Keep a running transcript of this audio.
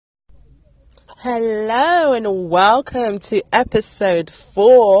Hello and welcome to episode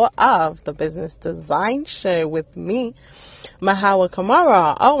 4 of the Business Design Show with me, Mahawa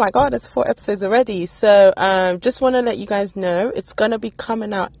Kamara. Oh my god, it's 4 episodes already. So just want to let you guys know it's going to be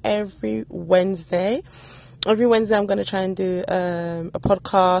coming out every Wednesday. Every Wednesday I'm going to try and do a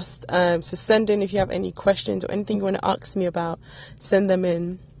podcast. So send in if you have any questions or anything you want to ask me about, send them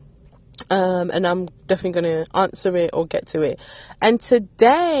in. And I'm definitely going to answer it or get to it. And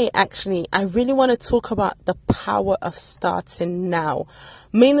today, actually, I really want to talk about the power of starting now.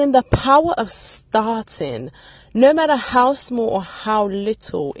 Meaning the power of starting, no matter how small or how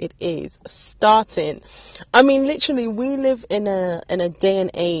little it is, starting. I mean, literally, we live in a day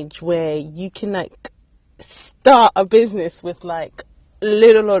and age where you can start a business with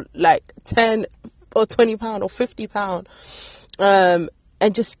little or 10 or 20 pound or 50 pound, and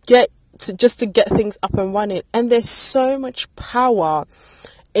just to get things up and running. And there's so much power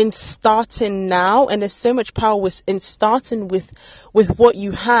in starting now, and there's so much power in starting with what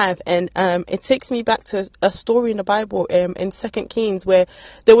you have. And it takes me back to a story in the Bible, in 2 Kings, where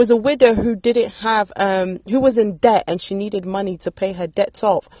there was a widow who didn't have who was in debt, and she needed money to pay her debts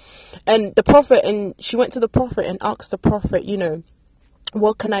off. And she went to the prophet and asked the prophet,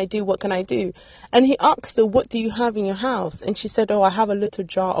 what can I do? What can I do? And he asked her, what do you have in your house? And she said, I have a little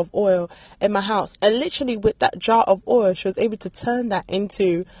jar of oil in my house. And literally with that jar of oil, she was able to turn that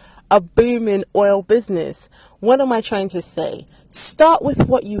into a booming oil business. What am I trying to say? Start with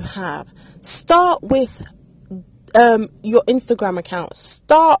what you have. Start with your Instagram account.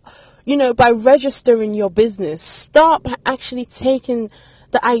 Start, by registering your business. Start by actually taking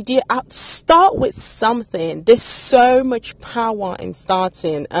the idea out. Start with something. There's so much power in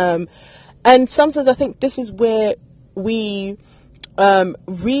starting. And sometimes I think this is where we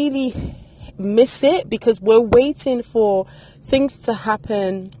really miss it, because we're waiting for things to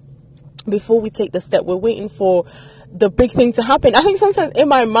happen before we take the step. We're waiting for the big thing to happen. I think sometimes in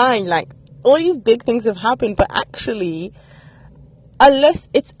my mind, all these big things have happened, but actually, unless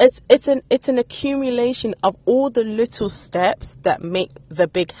it's an accumulation of all the little steps that make the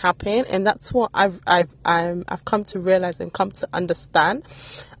big happen. And that's what I've come to realize and come to understand.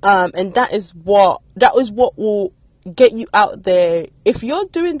 And that is what will get you out there. If you're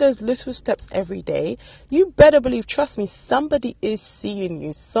doing those little steps every day, you better believe, trust me, somebody is seeing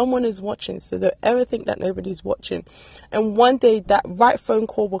you. Someone is watching. So don't ever think that nobody's watching. And one day that right phone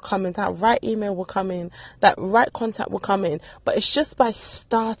call will come in, that right email will come in, that right contact will come in. But it's just by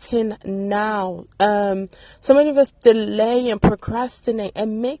starting now. So many of us delay and procrastinate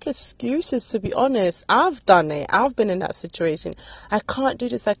and make excuses, to be honest. I've done it. I've been in that situation. I can't do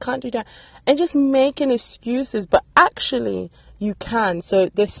this. I can't do that. And just making excuses. But actually, you can. So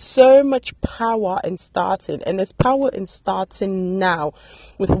there's so much power in starting, and there's power in starting now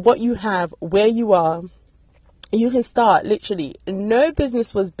with what you have, where you are. You can start literally. No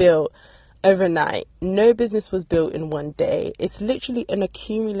business was built overnight. No business was built in one day. It's literally an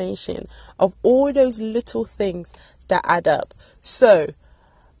accumulation of all those little things that add up. So,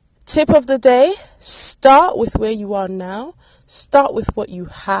 tip of the day, start with where you are now. Start with what you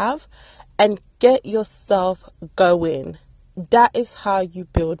have and get yourself going. That is how you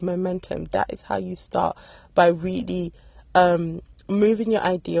build momentum. That is how you start, by really moving your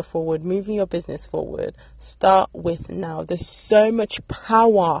idea forward, moving your business forward. Start with now. There's so much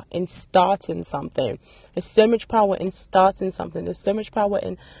power in starting something. There's so much power in starting something. There's so much power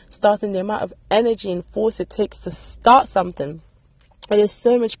in starting, the amount of energy and force it takes to start something. And there's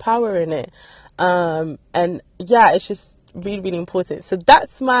so much power in it. And yeah, it's just really, really important. So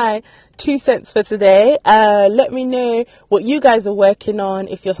that's my 2 cents for today. Let me know what you guys are working on.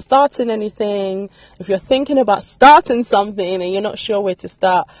 If you're starting anything, if you're thinking about starting something and you're not sure where to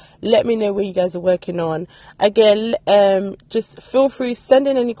start, let me know what you guys are working on. Again, just feel free, send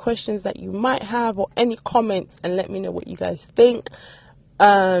in any questions that you might have or any comments, and let me know what you guys think.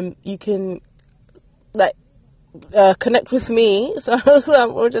 You can connect with me.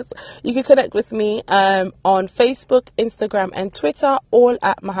 You can connect with me on Facebook, Instagram, and Twitter, all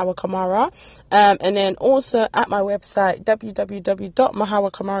at Mahawa Kamara. And then also at my website,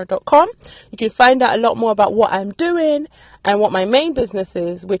 www.mahawakamara.com. You can find out a lot more about what I'm doing and what my main business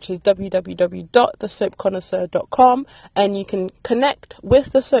is, which is www.thesoapconnoisseur.com. And you can connect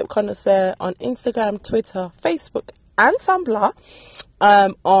with The Soap Connoisseur on Instagram, Twitter, Facebook, and Tumblr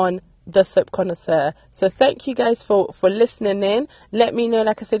on The Soap Connoisseur. So thank you guys for listening in. Let me know,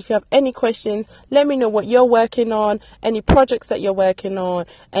 like I said, if you have any questions, let me know what you're working on, any projects that you're working on,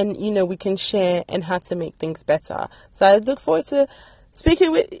 and we can share and how to make things better. So I look forward to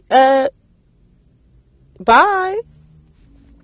speaking with bye.